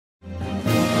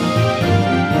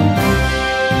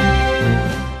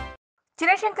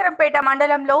చిన్నశంకరంపేట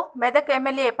మండలంలో మెదక్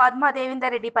ఎమ్మెల్యే పద్మా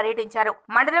దేవేందర్ రెడ్డి పర్యటించారు.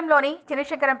 మండలంలోని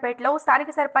చిన్నశంకరంపేటలో స్థానిక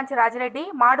సర్పంచ్ రాజిరెడ్డి,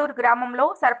 మాడూరు గ్రామంలో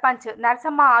సర్పంచ్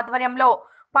నరసమ్మ ఆధ్వర్యంలో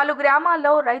పలు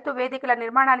గ్రామాల్లో రైతు వేదికల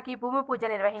నిర్మాణానికి భూమి పూజ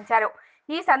నిర్వహించారు.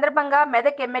 ఈ సందర్భంగా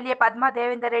మెదక్ ఎమ్మెల్యే పద్మా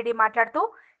దేవేందర్ రెడ్డి మాట్లాడుతూ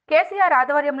కేసీఆర్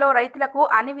ఆధ్వర్యంలో రైతులకు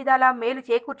అన్ని విధాల మేలు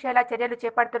చేకూర్చేలా చర్యలు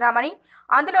చేపడుతున్నామని,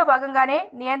 అందులో భాగంగానే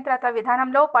నియంత్రిత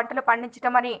విధానంలో పంటలు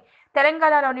పండించటమని,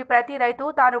 తెలంగాణలోని ప్రతి రైతు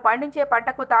తాను పండించే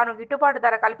పంటకు తాను గిట్టుబాటు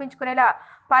ధర కల్పించుకునేలా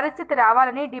పరిస్థితి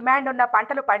రావాలని, డిమాండ్ ఉన్న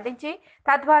పంటలు పండించి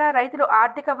తద్వారా రైతులు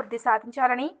ఆర్థిక వృద్ధి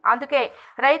సాధించాలని, అందుకే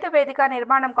రైతు వేదిక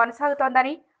నిర్మాణం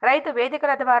కొనసాగుతోందని, రైతు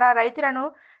వేదికల ద్వారా రైతులను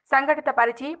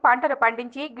సంఘటితపరిచి పంటలు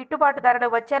పండించి గిట్టుబాటు ధరలు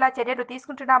వచ్చేలా చర్యలు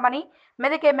తీసుకుంటున్నామని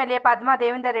మెదక్ ఎమ్మెల్యే పద్మా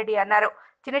దేవేందర్ రెడ్డి అన్నారు.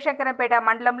 చిన్నశంకరంపేట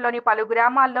మండలంలోని పలు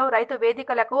గ్రామాల్లో రైతు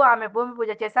వేదికలకు ఆమె భూమి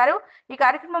పూజ చేశారు. ఈ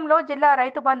కార్యక్రమంలో జిల్లా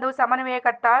రైతు బంధు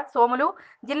సమన్వయకర్త సోములు,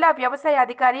 జిల్లా వ్యవసాయ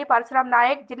అధికారి పరశురాం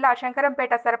నాయక్, జిల్లా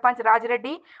శంకరంపేట సర్పంచ్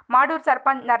రాజిరెడ్డి, మాడూరు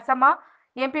సర్పంచ్ నరసమ్మ,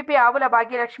 ఎంపీపీ ఆవుల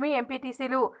భాగ్యలక్ష్మి,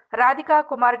 ఎంపీటీసీలు రాధికా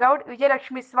కుమార్ గౌడ్,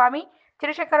 విజయలక్ష్మి స్వామి,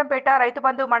 చిన్నశంకరంపేట రైతు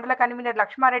బంధు మండల కన్వీనర్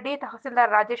లక్ష్మారెడ్డి,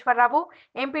 తహసీల్దార్ రాజేశ్వరరావు,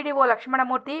 ఎంపీడీఓ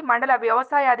లక్ష్మణమూర్తి, మండల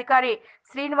వ్యవసాయ అధికారి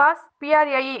Srinivas,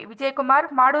 పీఆర్ఐ Vijay Kumar,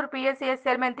 Maduru PSCS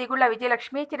chairman Tigulla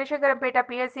Vijayalakshmi, Chinna Shankarampet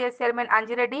PSCS chairman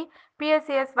Anji Reddy,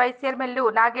 PSCS vice చైర్మన్లు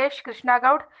నాగేష్,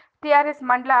 కృష్ణగౌడ్, టీఆర్ఎస్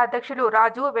మండల అధ్యక్షులు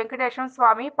రాజు, వెంకటేశం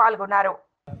స్వామి పాల్గొన్నారు.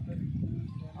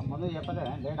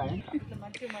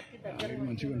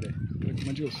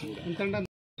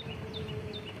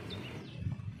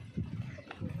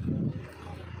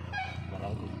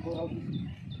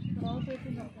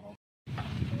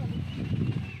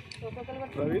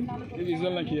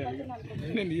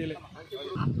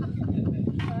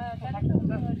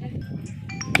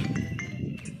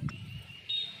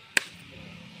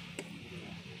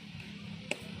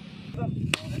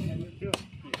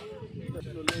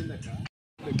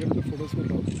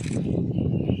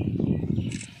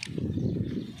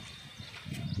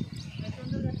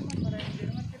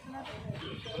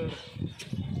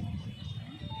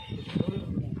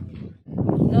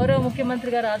 గౌరవ ముఖ్యమంత్రి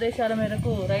గారి ఆదేశాల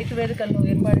మేరకు రైతు వేదికలను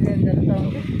ఏర్పాటు చేయడం జరుగుతూ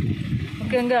ఉంది.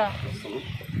 ముఖ్యంగా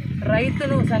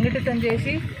రైతును సంఘటితం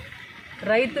చేసి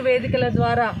రైతు వేదికల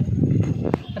ద్వారా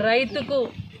రైతుకు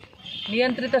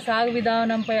నియంత్రిత సాగు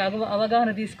విధానంపై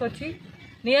అవగాహన తీసుకొచ్చి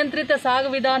నియంత్రిత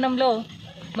సాగు విధానంలో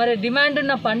మరి డిమాండ్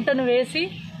ఉన్న పంటను వేసి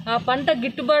ఆ పంట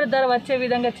గిట్టుబాటు ధర వచ్చే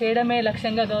విధంగా చేయడమే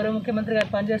లక్ష్యంగా గౌరవ ముఖ్యమంత్రి గారు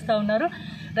పనిచేస్తూ ఉన్నారు.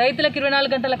 రైతులకు 24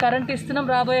 గంటల కరెంటు ఇస్తున్నాం.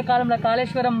 రాబోయే కాలంలో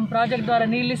కాళేశ్వరం ప్రాజెక్టు ద్వారా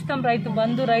నీళ్ళు ఇస్తాం. రైతు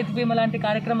బంధు, రైతు బీమా లాంటి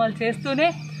కార్యక్రమాలు చేస్తూనే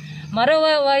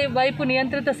మరోవైపు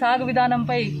నియంత్రిత సాగు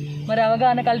విధానంపై మరి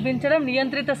అవగాహన కల్పించడం,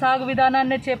 నియంత్రిత సాగు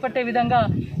విధానాన్ని చేపట్టే విధంగా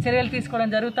చర్యలు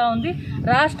తీసుకోవడం జరుగుతూ ఉంది.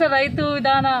 రాష్ట్ర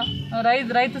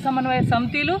రైతు సమన్వయ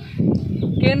సమితిలు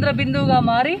కేంద్ర బిందువుగా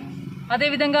మారి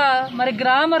అదేవిధంగా మరి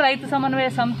గ్రామ రైతు సమన్వయ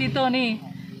సమితితోని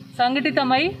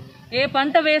సంఘటితమై ఏ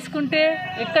పంట వేసుకుంటే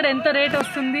ఎక్కడ ఎంత రేటు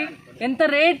వస్తుంది, ఎంత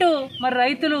రేటు మరి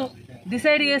రైతులు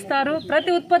డిసైడ్ చేస్తారు.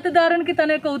 ప్రతి ఉత్పత్తిదారునికి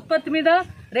తన యొక్క ఉత్పత్తి మీద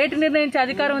రేటు నిర్ణయించే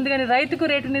అధికారం ఉంది, కానీ రైతుకు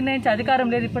రేటు నిర్ణయించే అధికారం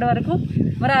లేదు ఇప్పటి వరకు.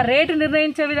 మరి ఆ రేటు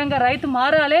నిర్ణయించే విధంగా రైతు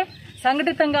మారాలి,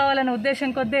 సంఘటితం కావాలనే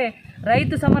ఉద్దేశం కొద్దే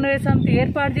రైతు సమన్వయ సమితి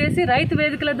ఏర్పాటు చేసి రైతు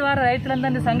వేదికల ద్వారా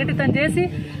రైతులందరినీ సంఘటితం చేసి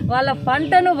వాళ్ళ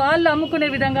పంటను వాళ్ళు అమ్ముకునే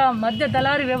విధంగా మధ్య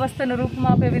దళారీ వ్యవస్థను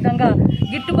రూపుమాపే విధంగా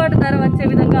గిట్టుబాటు ధర వచ్చే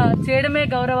విధంగా చేయడమే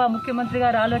గౌరవ ముఖ్యమంత్రి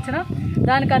గారి ఆలోచన.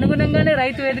 దానికి అనుగుణంగానే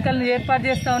రైతు వేదికలను ఏర్పాటు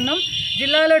చేస్తూ ఉన్నాం.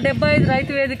 జిల్లాలో 75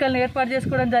 రైతు వేదికలను ఏర్పాటు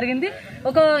చేసుకోవడం జరిగింది.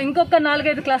 ఇంకొక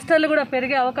 4-5 క్లస్టర్లు కూడా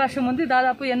పెరిగే అవకాశం ఉంది.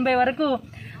 దాదాపు 80 వరకు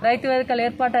రైతు వేదికలు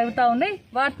ఏర్పాటు అవుతూ ఉన్నాయి.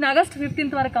 వాటిని ఆగస్టు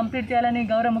 15 వరకు కంప్లీట్ చేయాలని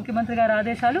గౌరవ ముఖ్యమంత్రి గారి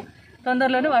ఆదేశాలు.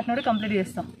 తొందరలోనే వాటిని కూడా కంప్లీట్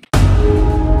చేస్తాం.